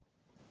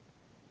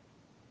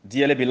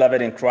Dearly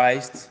beloved in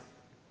Christ,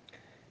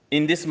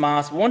 in this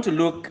Mass, we want to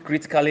look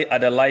critically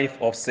at the life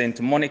of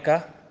Saint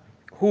Monica,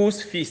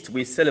 whose feast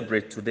we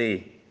celebrate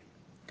today.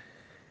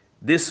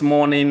 This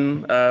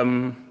morning,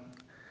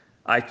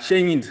 I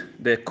changed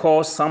the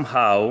course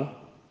somehow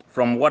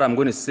from what I'm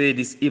going to say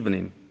this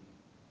evening.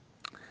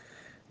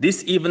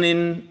 This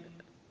evening,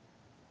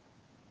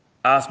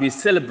 as we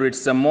celebrate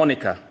Saint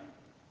Monica,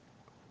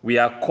 we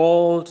are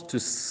called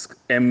to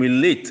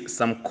emulate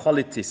some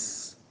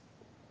qualities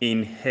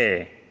in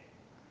her.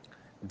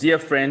 Dear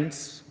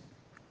friends,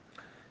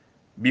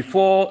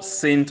 before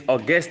Saint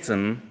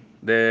Augustine,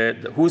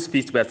 whose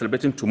feast we are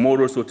celebrating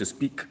tomorrow, so to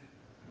speak,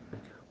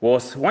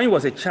 when he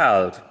was a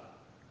child,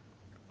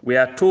 we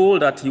are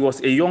told that he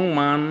was a young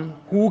man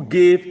who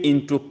gave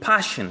into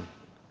passion,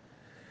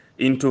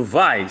 into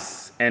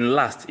vice and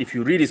lust. If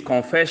you read his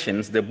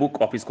confessions, the book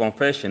of his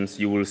confessions,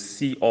 you will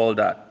see all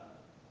that.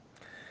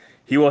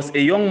 He was a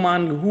young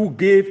man who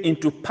gave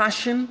into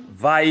passion,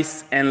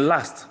 vice, and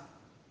lust.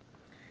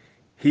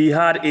 He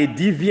had a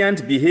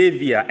deviant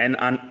behavior and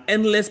an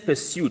endless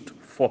pursuit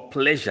for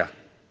pleasure.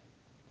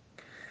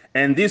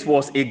 And this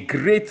was a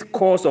great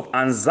cause of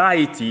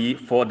anxiety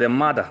for the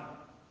mother,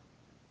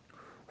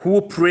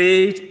 who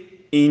prayed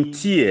in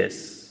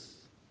tears,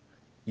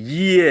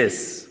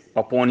 years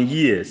upon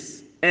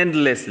years,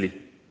 endlessly,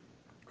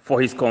 for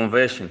his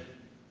conversion.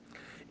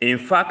 In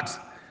fact,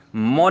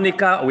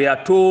 Monica, we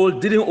are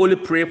told, didn't only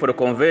pray for the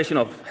conversion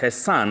of her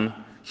son,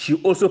 she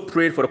also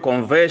prayed for the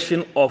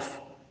conversion of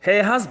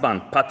her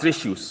husband,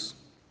 Patricius.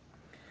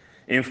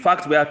 In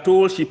fact, we are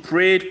told she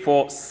prayed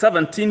for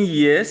 17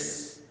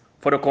 years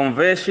for the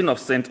conversion of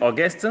St.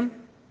 Augustine,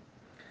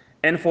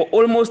 and for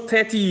almost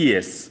 30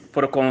 years for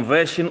the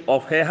conversion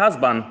of her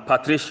husband,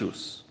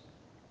 Patricius.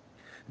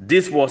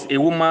 This was a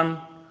woman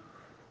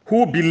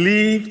who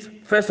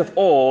believed, first of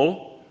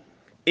all,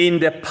 in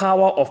the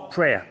power of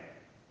prayer.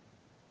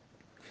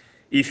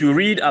 If you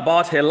read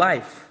about her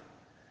life,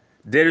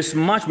 there is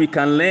much we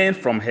can learn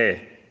from her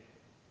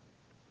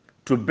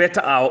to better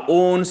our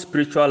own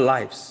spiritual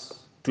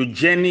lives, to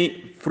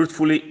journey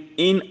fruitfully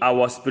in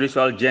our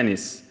spiritual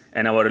journeys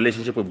and our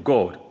relationship with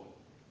God.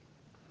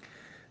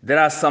 There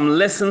are some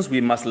lessons we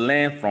must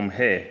learn from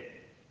her.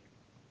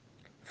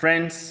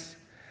 Friends,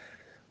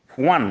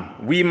 one,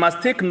 we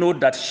must take note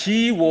that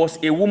she was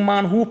a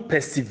woman who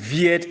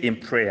persevered in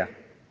prayer.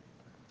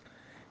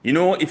 You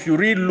know, if you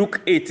read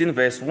Luke 18,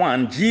 verse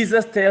 1,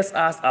 Jesus tells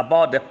us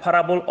about the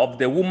parable of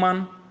the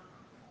woman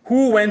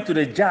who went to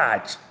the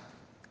judge.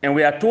 And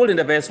we are told in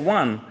the verse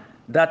 1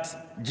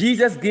 that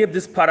Jesus gave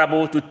this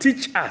parable to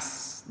teach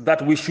us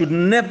that we should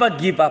never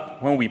give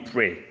up when we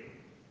pray.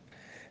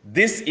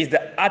 This is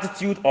the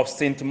attitude of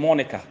Saint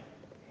Monica.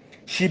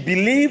 She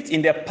believed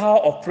in the power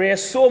of prayer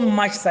so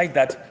much so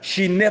that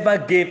she never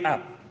gave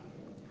up.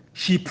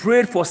 She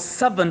prayed for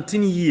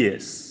 17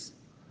 years.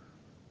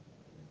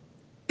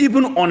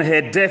 Even on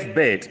her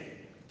deathbed,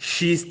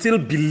 she still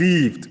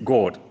believed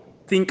God.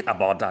 Think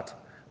about that.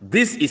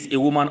 This is a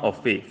woman of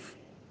faith.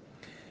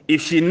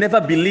 If she never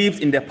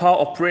believed in the power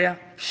of prayer,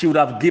 she would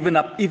have given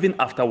up even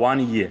after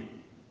 1 year.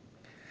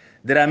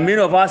 There are many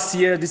of us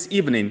here this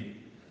evening.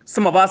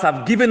 Some of us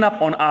have given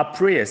up on our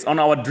prayers, on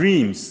our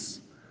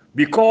dreams,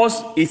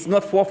 because it's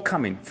not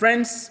forthcoming.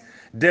 Friends,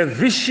 the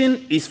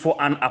vision is for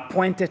an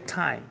appointed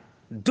time.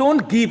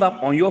 Don't give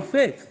up on your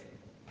faith.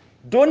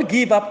 Don't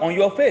give up on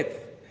your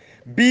faith.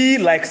 Be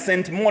like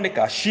Saint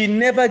Monica. She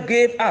never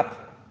gave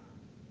up.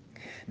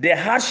 The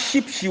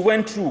hardship she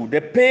went through,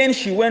 the pain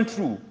she went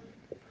through,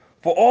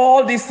 for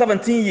all these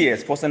 17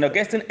 years for St.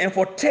 Augustine and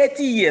for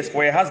 30 years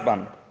for her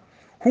husband,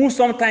 who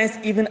sometimes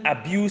even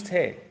abused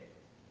her.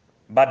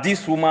 But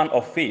this woman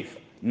of faith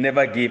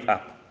never gave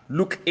up.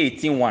 Luke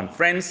 18:1.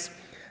 Friends,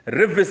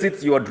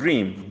 revisit your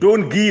dream.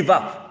 Don't give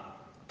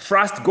up.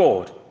 Trust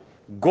God.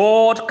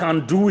 God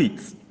can do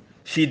it.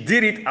 She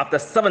did it after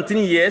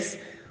 17 years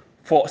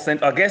for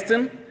St.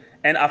 Augustine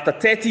and after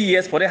 30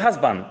 years for the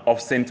husband of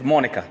St.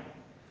 Monica.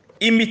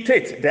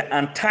 Imitate the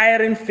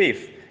untiring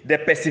faith, the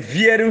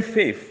persevering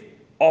faith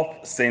of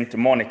Saint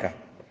Monica.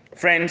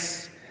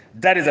 Friends,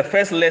 that is the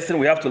first lesson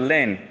we have to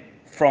learn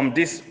from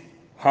this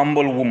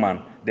humble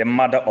woman, the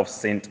mother of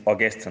Saint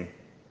Augustine.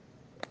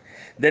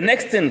 The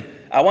next thing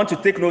I want to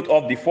take note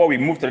of before we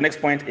move to the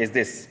next point is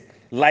this.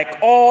 Like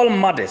all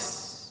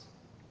mothers,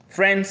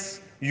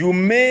 friends, you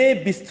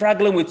may be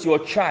struggling with your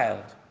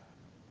child.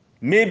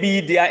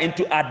 Maybe they are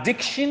into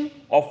addiction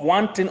of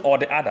one thing or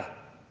the other.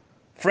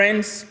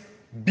 Friends,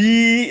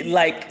 be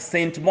like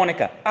Saint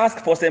Monica.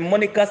 Ask for Saint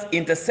Monica's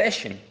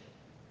intercession.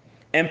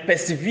 And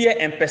persevere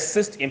and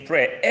persist in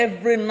prayer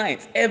every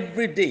night,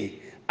 every day.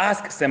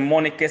 Ask St.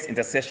 Monica's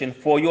intercession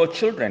for your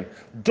children.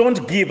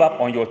 Don't give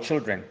up on your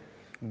children.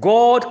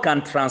 God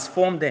can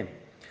transform them.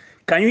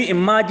 Can you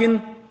imagine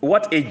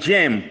what a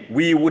gem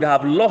we would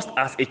have lost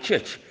as a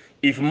church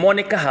if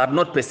Monica had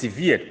not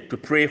persevered to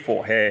pray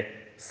for her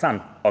son,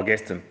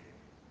 Augustine?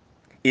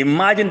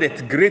 Imagine the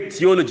great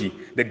theology,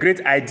 the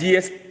great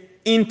ideas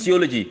in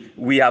theology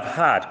we have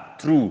had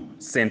through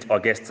St.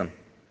 Augustine.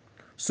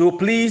 So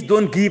please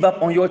don't give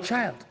up on your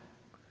child.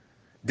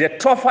 The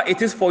tougher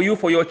it is for you,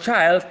 for your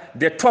child,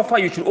 the tougher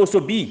you should also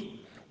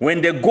be.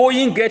 When the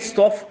going gets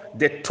tough,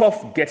 the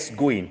tough gets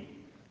going.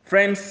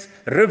 Friends,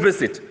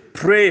 revisit,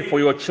 pray for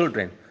your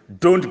children.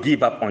 Don't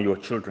give up on your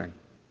children.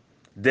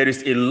 There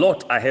is a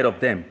lot ahead of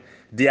them.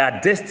 They are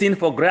destined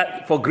for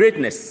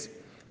greatness.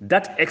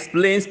 That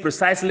explains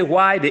precisely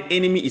why the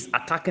enemy is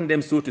attacking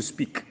them, so to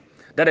speak.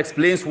 That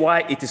explains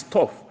why it is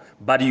tough,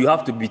 but you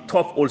have to be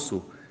tough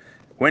also.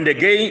 When the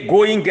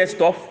going gets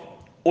tough,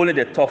 only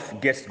the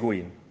tough gets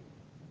going.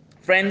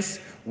 Friends,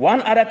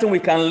 one other thing we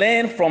can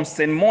learn from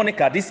St.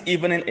 Monica this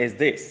evening is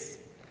this.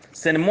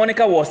 St.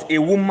 Monica was a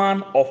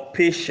woman of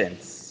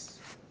patience.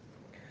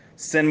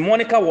 St.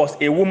 Monica was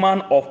a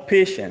woman of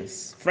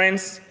patience.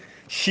 Friends,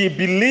 she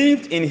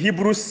believed in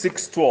Hebrews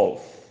 6:12.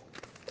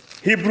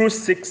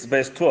 Hebrews 6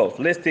 verse 12.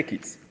 Let's take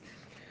it.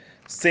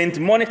 St.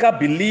 Monica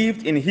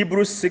believed in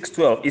Hebrews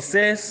 6:12. It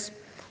says,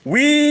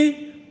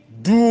 "We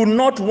do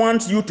not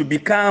want you to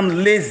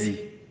become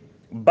lazy,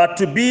 but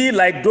to be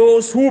like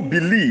those who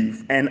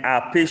believe and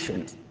are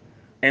patient,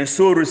 and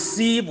so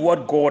receive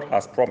what God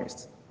has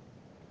promised."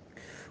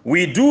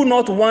 We do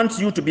not want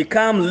you to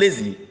become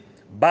lazy,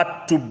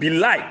 but to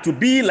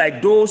be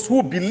like those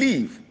who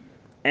believe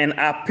and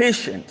are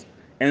patient,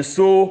 and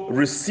so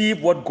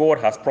receive what God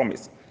has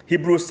promised.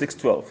 Hebrews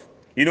 6:12.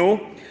 You know,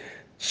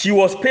 she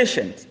was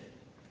patient.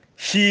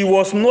 She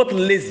was not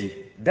lazy.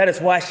 That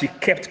is why she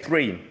kept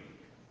praying.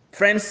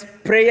 Friends,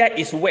 prayer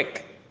is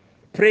work.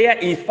 Prayer,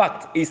 in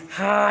fact, is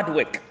hard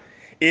work.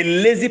 A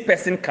lazy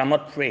person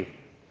cannot pray.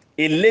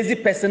 A lazy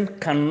person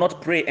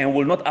cannot pray and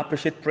will not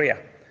appreciate prayer.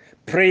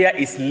 Prayer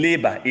is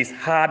labor, is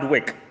hard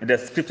work. The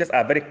scriptures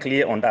are very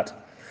clear on that.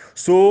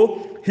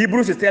 So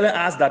Hebrews is telling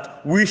us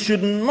that we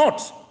should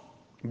not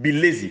be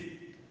lazy.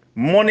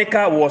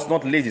 Monica was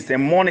not lazy. Say,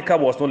 Monica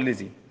was not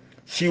lazy.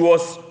 She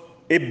was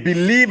a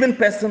believing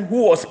person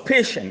who was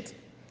patient.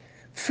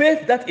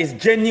 Faith that is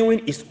genuine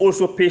is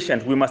also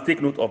patient. We must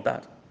take note of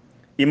that.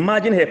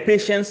 Imagine her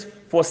patience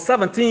for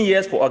 17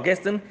 years for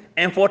Augustine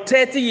and for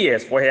 30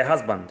 years for her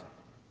husband.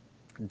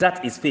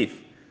 That is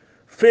faith.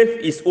 Faith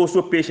is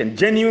also patient.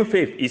 Genuine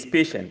faith is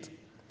patient.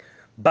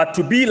 But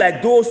to be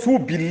like those who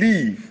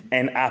believe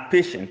and are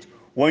patient,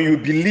 when you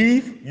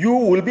believe, you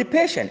will be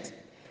patient.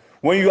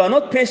 When you are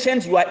not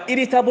patient, you are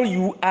irritable,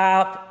 you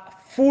are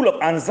full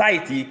of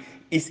anxiety,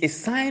 is a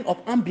sign of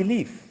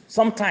unbelief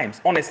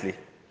sometimes, honestly.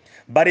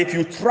 But if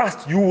you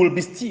trust, you will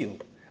be still.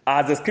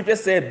 As the scripture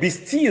says, be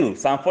still,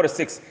 Psalm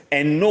 46,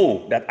 and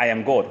know that I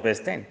am God, verse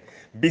 10.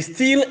 Be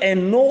still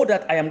and know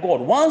that I am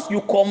God. Once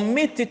you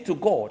commit it to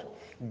God,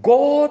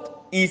 God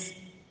is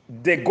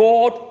the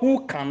God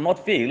who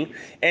cannot fail,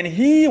 and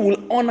he will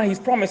honor his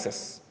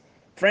promises.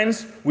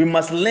 Friends, we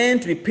must learn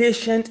to be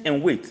patient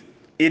and wait.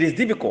 It is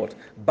difficult,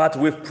 but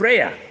with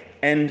prayer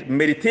and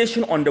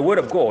meditation on the word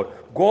of God,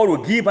 God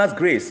will give us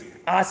grace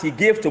as he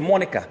gave to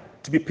Monica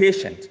to be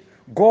patient.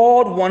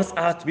 God wants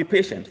us to be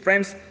patient.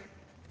 Friends,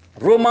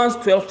 Romans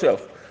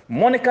 12:12.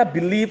 Monica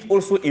believed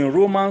also in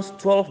Romans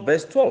 12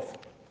 verse 12.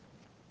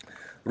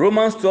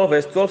 Romans 12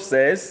 verse 12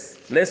 says,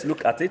 let's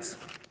look at it.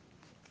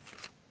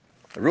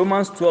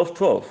 Romans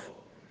 12:12.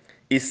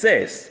 It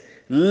says,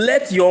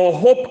 "Let your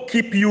hope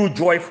keep you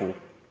joyful.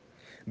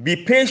 Be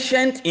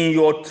patient in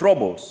your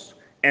troubles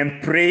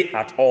and pray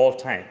at all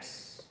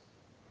times."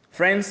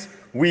 Friends,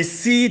 we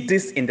see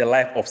this in the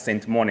life of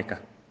Saint Monica.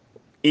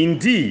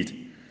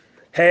 Indeed,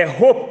 her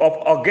hope of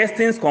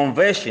Augustine's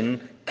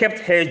conversion kept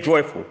her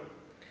joyful.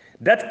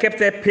 That kept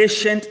her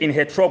patient in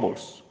her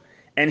troubles,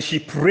 and she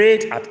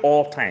prayed at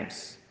all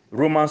times.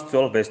 Romans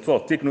 12 verse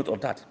 12. Take note of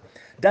that.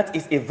 That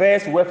is a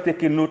verse worth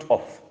taking note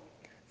of.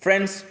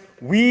 Friends,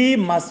 we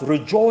must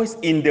rejoice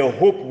in the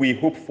hope we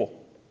hope for,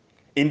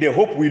 in the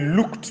hope we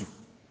look to.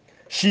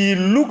 She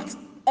looked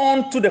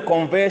onto the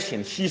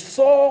conversion. She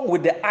saw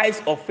with the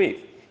eyes of faith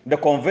the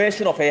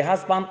conversion of her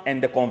husband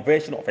and the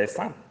conversion of her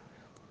son.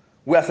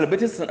 We are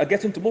celebrating St.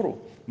 Augustine tomorrow.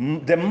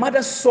 The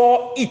mother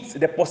saw it,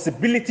 the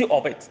possibility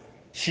of it.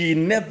 She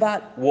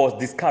never was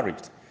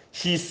discouraged.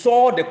 She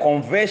saw the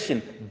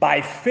conversion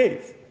by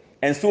faith,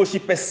 and so she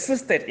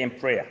persisted in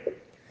prayer.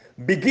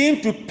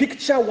 Begin to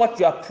picture what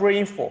you are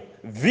praying for.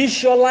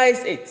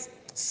 Visualize it.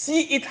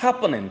 See it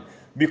happening.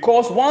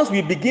 Because once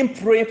we begin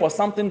praying for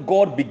something,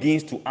 God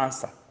begins to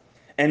answer.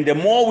 And the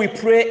more we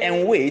pray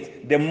and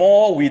wait, the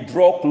more we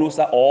draw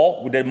closer,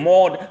 or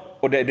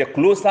the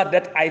closer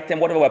that item,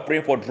 whatever we're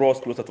praying for, draws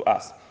closer to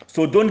us.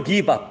 So don't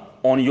give up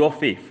on your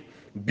faith.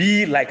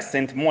 Be like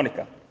Saint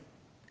Monica.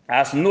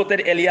 As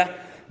noted earlier,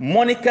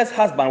 Monica's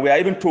husband, we are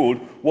even told,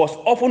 was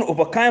often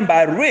overcome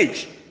by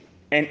rage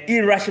and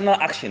irrational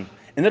action.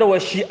 In other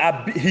words, he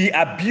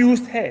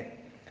abused her.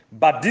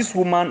 But this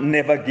woman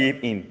never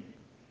gave in.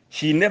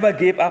 She never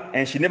gave up,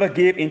 and she never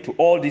gave in to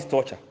all this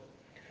torture.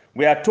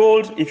 We are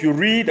told, if you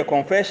read the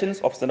Confessions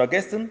of St.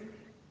 Augustine,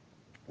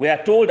 we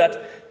are told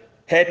that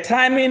her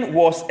timing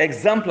was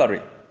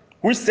exemplary,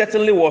 which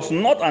certainly was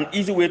not an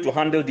easy way to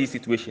handle these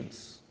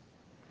situations.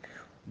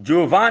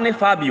 Giovanni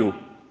Fabio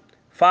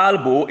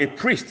Falbo, a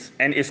priest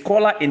and a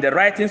scholar in the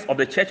writings of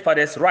the Church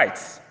Fathers,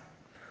 writes,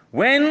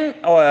 When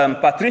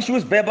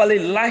Patricius verbally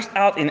lashed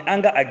out in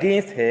anger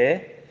against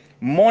her,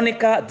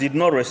 Monica did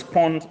not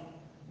respond,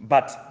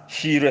 but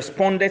she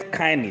responded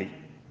kindly.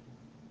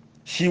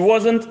 She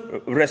wasn't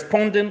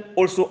responding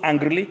also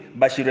angrily,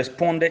 but she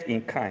responded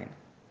in kind.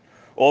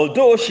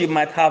 Although she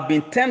might have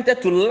been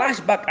tempted to lash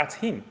back at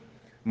him,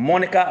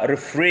 Monica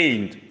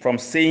refrained from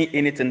saying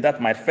anything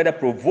that might further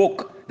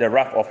provoke the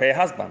wrath of her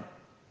husband.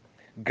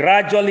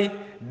 Gradually,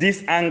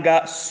 this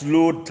anger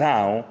slowed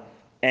down,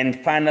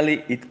 and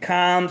finally it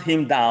calmed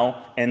him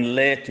down and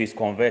led to his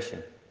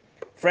conversion.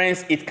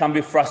 Friends, it can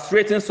be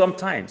frustrating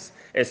sometimes,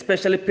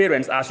 especially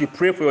parents, as you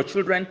pray for your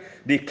children,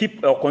 they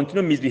keep or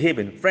continue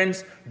misbehaving.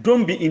 Friends,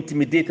 don't be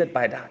intimidated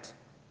by that.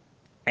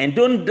 And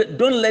don't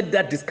let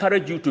that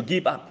discourage you to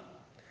give up.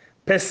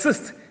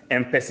 Persist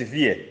and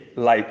persevere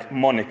like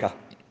Monica.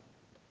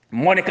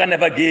 Monica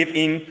never gave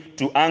in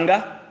to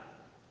anger.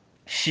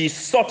 She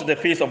sought the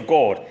face of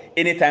God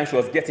anytime she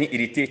was getting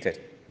irritated,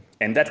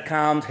 and that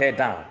calmed her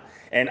down.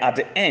 And at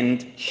the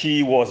end,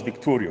 she was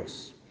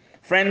victorious.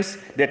 Friends,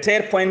 the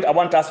third point I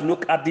want us to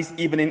look at this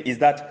evening is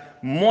that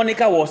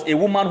Monica was a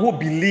woman who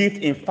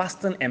believed in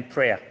fasting and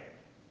prayer.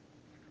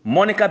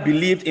 Monica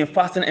believed in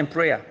fasting and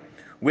prayer.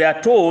 We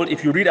are told,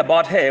 if you read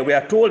about her, we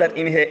are told that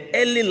in her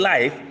early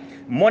life,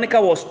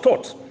 Monica was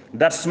taught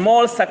that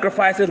small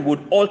sacrifices would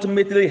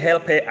ultimately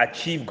help her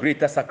achieve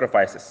greater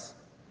sacrifices.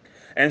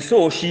 And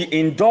so she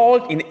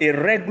indulged in a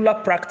regular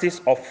practice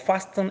of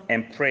fasting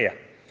and prayer,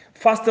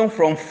 fasting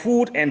from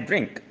food and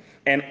drink,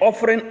 and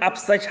offering up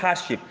such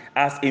hardship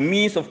as a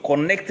means of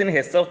connecting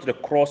herself to the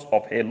cross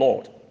of her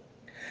Lord.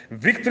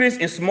 Victories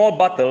in small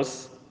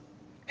battles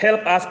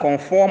help us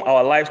conform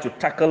our lives to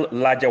tackle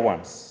larger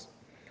ones.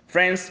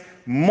 Friends,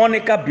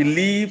 Monica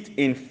believed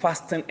in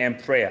fasting and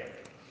prayer.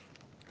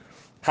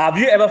 Have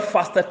you ever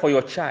fasted for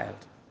your child?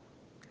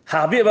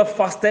 Have you ever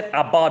fasted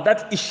about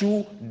that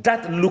issue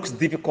that looks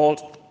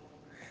difficult?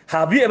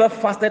 Have you ever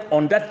fasted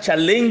on that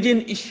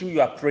challenging issue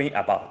you are praying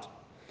about?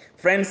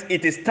 Friends,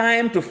 it is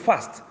time to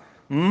fast.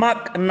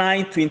 Mark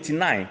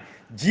 9:29,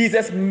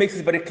 Jesus makes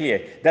it very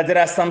clear that there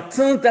are some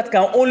things that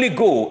can only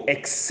go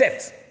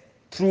except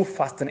through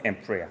fasting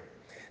and prayer.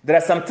 There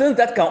are some things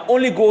that can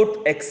only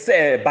go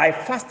except by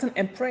fasting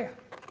and prayer.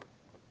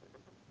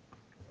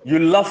 You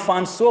love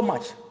fun so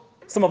much.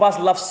 Some of us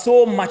love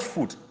so much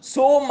food,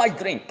 so much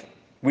drink.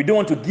 We don't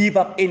want to give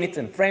up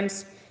anything.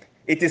 Friends,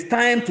 it is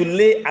time to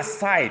lay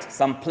aside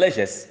some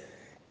pleasures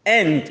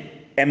and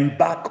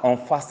embark on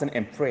fasting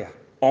and prayer,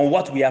 on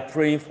what we are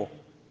praying for.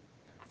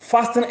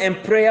 Fasting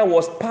and prayer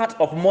was part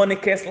of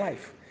Monica's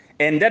life,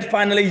 and that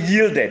finally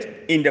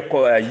yielded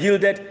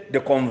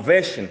the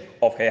conversion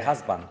of her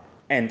husband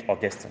and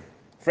Augustine.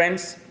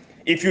 Friends,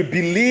 if you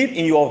believe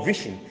in your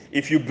vision,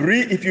 if you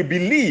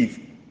believe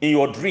in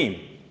your dream,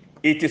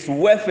 it is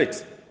worth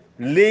it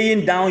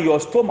laying down your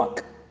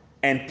stomach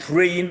and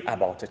praying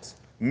about it.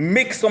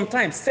 Make some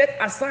time, set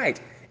aside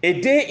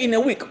a day in a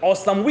week or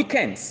some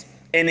weekends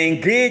and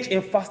engage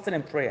in fasting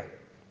and prayer.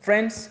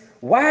 Friends,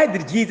 why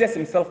did Jesus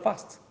himself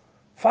fast?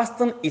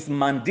 Fasting is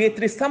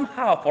mandatory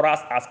somehow for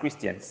us as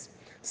Christians.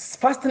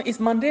 Fasting is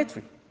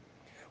mandatory.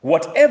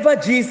 Whatever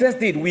Jesus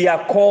did, we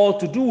are called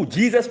to do.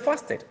 Jesus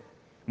fasted.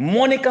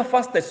 Monica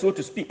fasted, so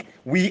to speak.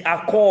 We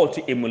are called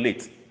to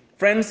emulate.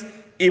 Friends,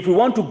 if we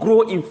want to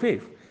grow in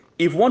faith,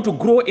 if we want to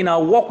grow in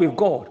our walk with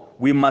God,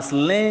 we must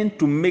learn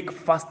to make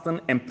fasting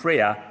and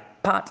prayer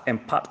part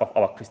of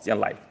our Christian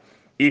life.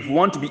 If we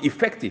want to be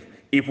effective,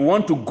 if we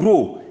want to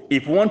grow,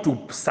 if we want to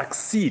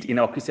succeed in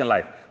our Christian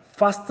life,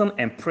 fasting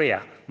and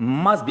prayer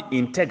must be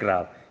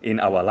integral in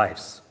our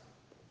lives.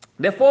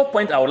 The fourth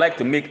point I would like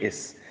to make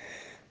is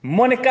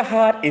Monica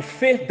had a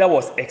faith that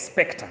was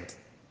expectant.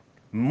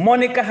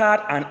 Monica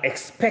had an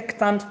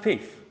expectant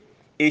faith,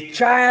 a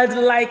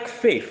childlike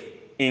faith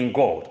in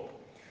God.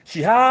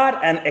 She had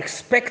an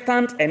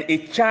expectant and a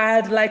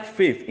childlike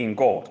faith in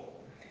God.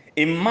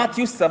 In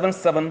Matthew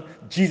 7:7,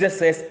 Jesus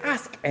says,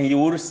 "Ask and you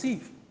will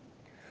receive."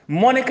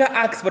 Monica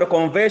asked for the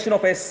conversion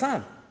of her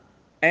son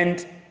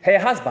and her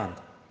husband.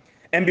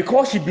 And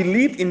because she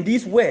believed in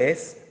these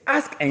words,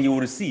 "Ask and you will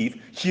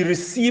receive," she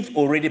received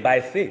already by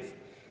faith.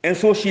 And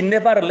so she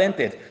never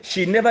relented.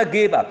 She never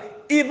gave up.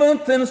 Even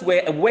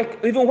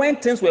when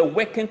things were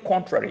working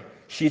contrary,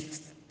 she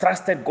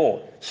trusted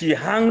God. She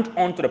hung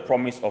on to the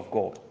promise of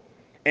God.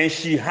 And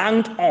she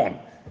hung on.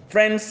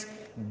 Friends,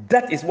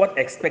 that is what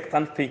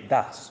expectant faith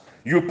does.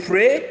 You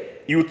pray,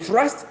 you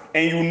trust,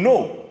 and you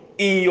know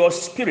in your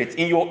spirit,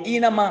 in your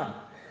inner man,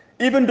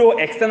 even though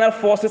external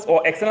forces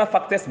or external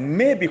factors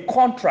may be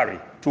contrary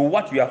to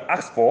what you have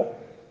asked for,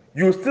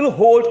 you still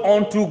hold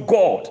on to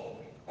God,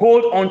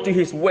 hold on to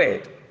his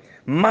word.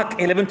 Mark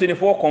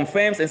 11:24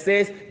 confirms and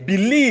says,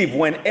 "Believe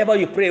whenever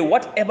you pray,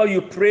 whatever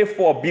you pray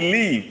for,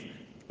 believe,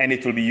 and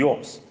it will be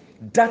yours."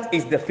 That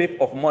is the faith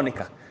of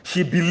Monica.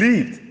 She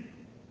believed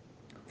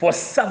for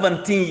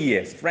 17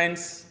 years.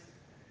 Friends,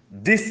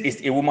 this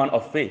is a woman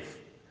of faith.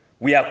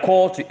 We are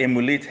called to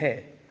emulate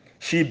her.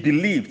 She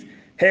believed.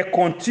 Her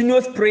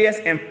continuous prayers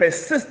and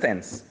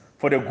persistence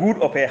for the good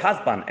of her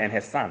husband and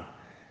her son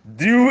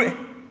drew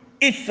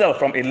itself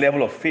from a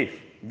level of faith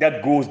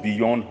that goes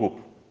beyond hope.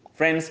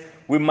 Friends,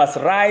 we must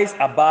rise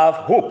above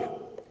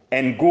hope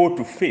and go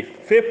to faith.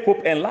 Faith,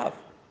 hope, and love.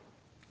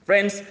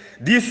 Friends,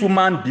 this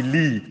woman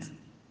believed.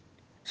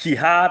 She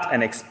had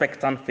an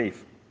expectant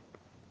faith.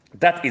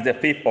 That is the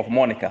faith of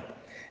Monica.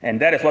 And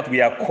that is what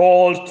we are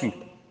called to.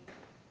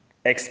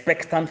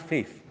 Expectant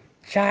faith.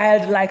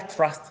 Childlike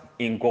trust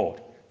in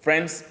God.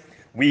 Friends,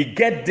 we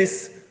get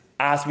this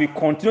as we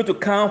continue to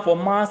come for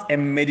Mass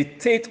and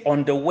meditate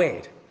on the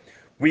Word.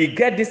 We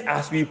get this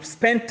as we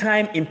spend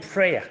time in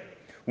prayer.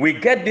 We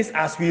get this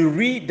as we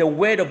read the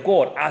Word of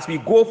God, as we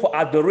go for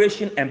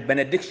adoration and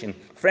benediction.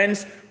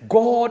 Friends,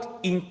 God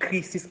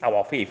increases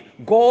our faith.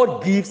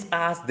 God gives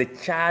us the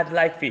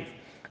childlike faith.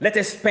 Let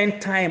us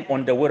spend time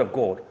on the Word of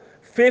God.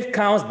 Faith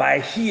comes by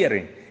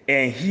hearing,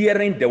 and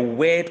hearing the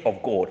Word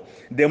of God.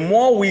 The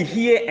more we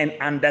hear and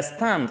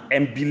understand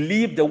and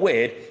believe the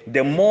Word,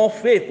 the more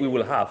faith we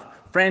will have.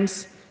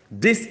 Friends,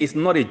 this is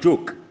not a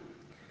joke.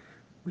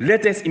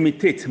 Let us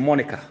imitate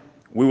Monica.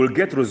 We will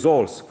get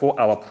results for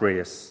our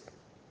prayers.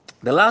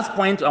 The last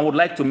point I would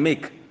like to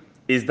make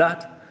is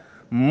that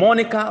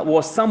Monica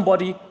was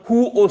somebody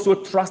who also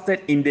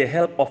trusted in the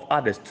help of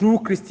others, true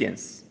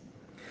Christians.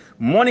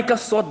 Monica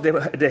sought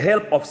the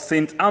help of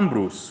St.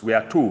 Ambrose, we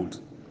are told.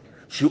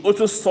 She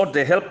also sought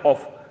the help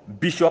of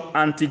Bishop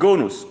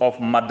Antigonus of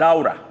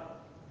Madaura.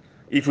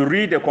 If you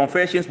read the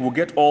confessions, we'll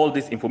get all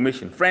this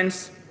information.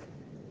 Friends,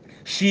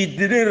 she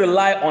didn't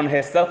rely on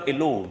herself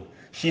alone.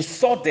 She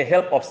sought the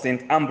help of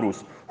St.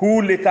 Ambrose,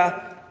 who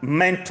later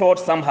mentored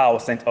somehow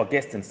St.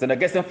 Augustine. St.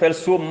 Augustine fell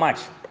so much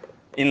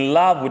in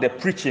love with the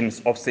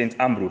preachings of St.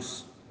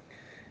 Ambrose.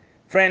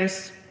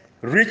 Friends,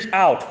 reach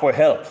out for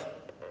help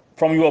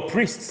from your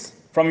priests,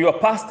 from your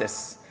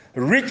pastors.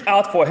 Reach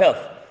out for help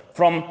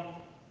from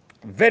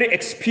very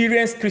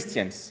experienced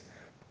Christians,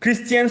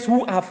 Christians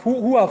who have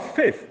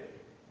faith,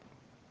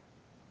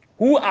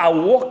 who are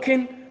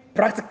walking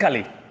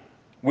practically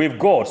with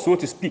God, so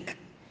to speak,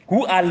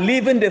 who are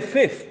living the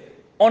faith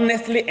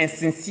honestly and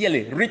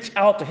sincerely. Reach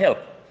out to help.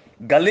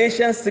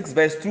 Galatians 6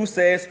 verse 2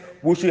 says,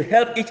 we should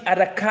help each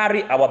other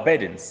carry our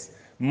burdens.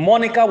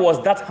 Monica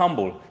was that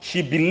humble.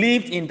 She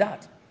believed in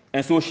that.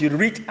 And so she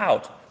reached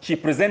out. She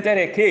presented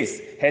her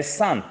case, her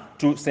son,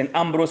 to St.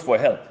 Ambrose for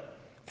help.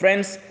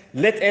 Friends,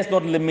 let us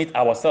not limit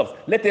ourselves.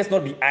 Let us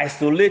not be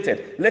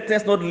isolated. Let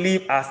us not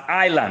live as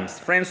islands.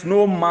 Friends,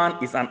 no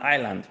man is an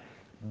island,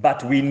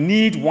 but we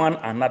need one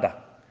another.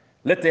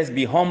 Let us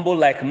be humble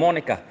like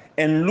Monica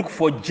and look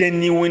for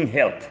genuine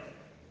help.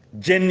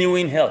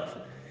 Genuine help.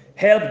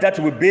 Help that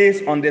will be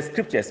based on the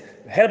scriptures.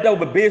 Help that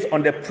will be based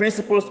on the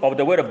principles of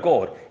the Word of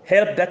God.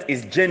 Help that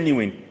is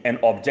genuine and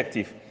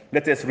objective.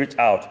 Let us reach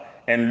out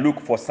and look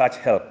for such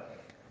help.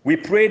 We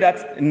pray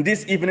that in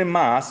this evening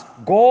Mass,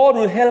 God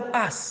will help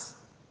us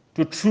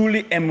to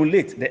truly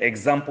emulate the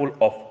example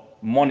of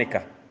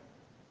Monica,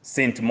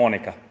 Saint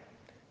Monica.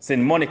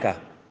 Saint Monica,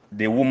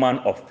 the woman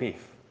of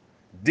faith.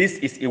 This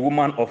is a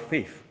woman of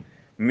faith.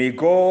 May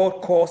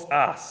God cause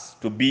us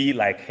to be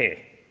like her.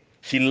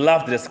 She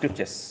loved the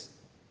scriptures.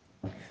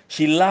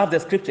 She loved the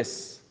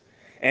scriptures.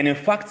 And in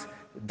fact,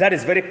 that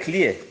is very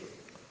clear.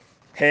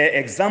 Her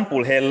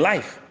example, her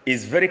life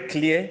is very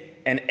clear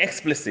and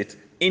explicit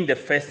in the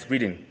first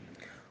reading.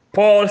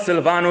 Paul,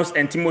 Silvanus,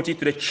 and Timothy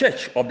to the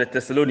church of the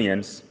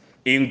Thessalonians,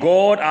 in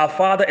God our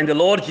Father and the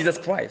Lord Jesus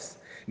Christ,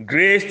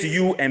 grace to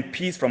you and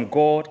peace from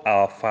God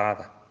our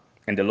Father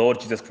and the Lord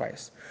Jesus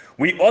Christ.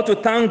 We ought to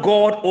thank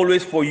God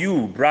always for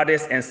you,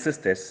 brothers and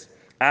sisters,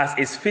 as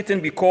is fitting,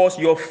 because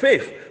your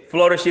faith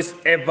flourishes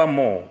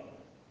evermore,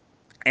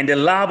 and the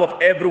love of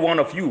every one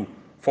of you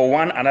for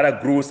one another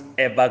grows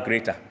ever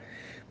greater.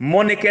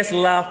 Monica's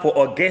love for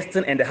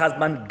Augustine and the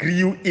husband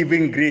grew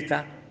even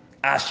greater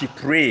as she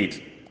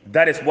prayed.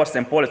 That is what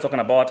St. Paul is talking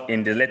about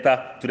in the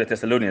letter to the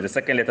Thessalonians, the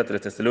second letter to the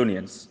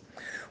Thessalonians.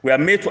 We are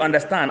made to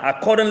understand,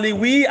 accordingly,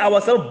 we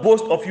ourselves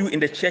boast of you in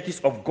the churches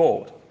of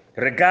God,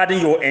 regarding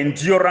your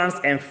endurance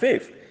and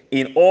faith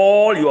in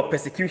all your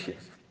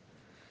persecutions.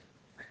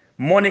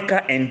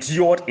 Monica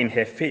endured in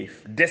her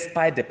faith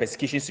despite the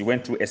persecutions she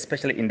went through,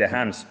 especially in the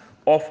hands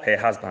of her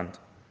husband.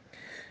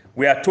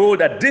 We are told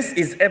that this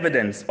is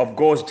evidence of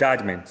God's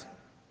judgment,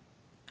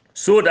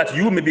 so that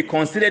you may be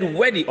considered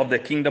worthy of the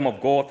kingdom of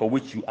God for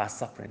which you are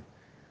suffering.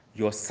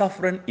 Your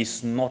suffering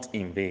is not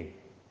in vain.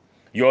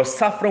 Your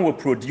suffering will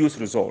produce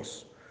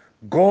results.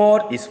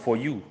 God is for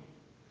you.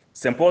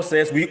 St. Paul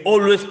says, we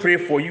always pray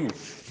for you,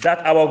 that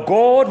our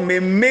God may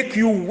make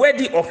you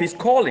worthy of his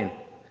calling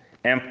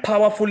and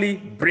powerfully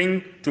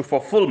bring to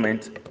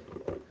fulfillment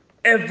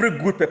every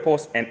good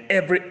purpose and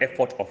every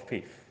effort of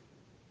faith.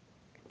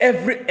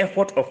 Every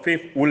effort of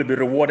faith will be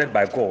rewarded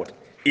by God.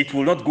 It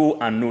will not go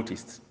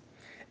unnoticed.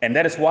 And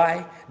that is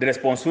why the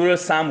responsorial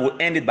psalm will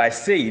end it by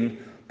saying,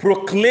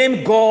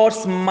 proclaim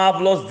God's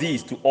marvelous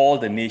deeds to all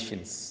the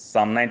nations.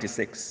 Psalm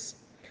 96.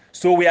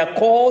 So we are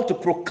called to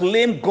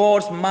proclaim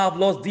God's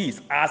marvelous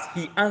deeds as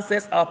he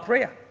answers our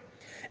prayer.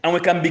 And we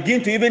can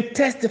begin to even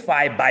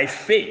testify by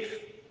faith.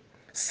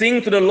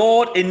 Sing to the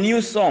Lord a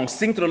new song.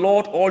 Sing to the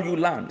Lord, all you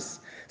lands.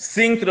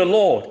 Sing to the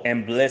Lord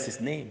and bless his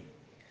name.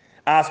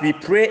 As we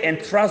pray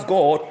and trust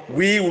God,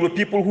 we will be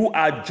people who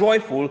are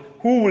joyful,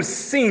 who will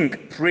sing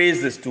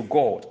praises to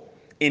God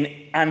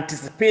in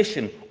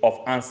anticipation of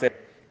answer.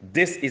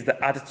 This is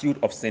the attitude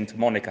of Saint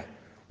Monica.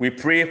 We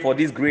pray for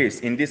this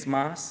grace in this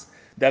Mass,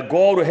 that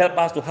God will help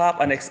us to have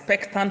an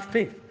expectant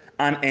faith,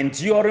 an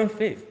enduring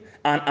faith,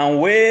 an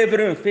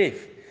unwavering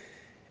faith,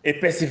 a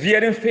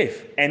persevering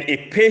faith, and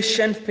a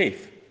patient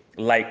faith,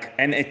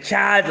 and a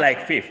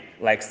childlike faith,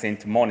 like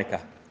Saint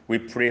Monica. We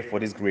pray for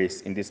this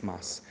grace in this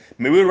Mass.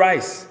 May we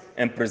rise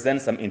and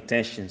present some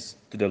intentions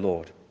to the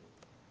Lord.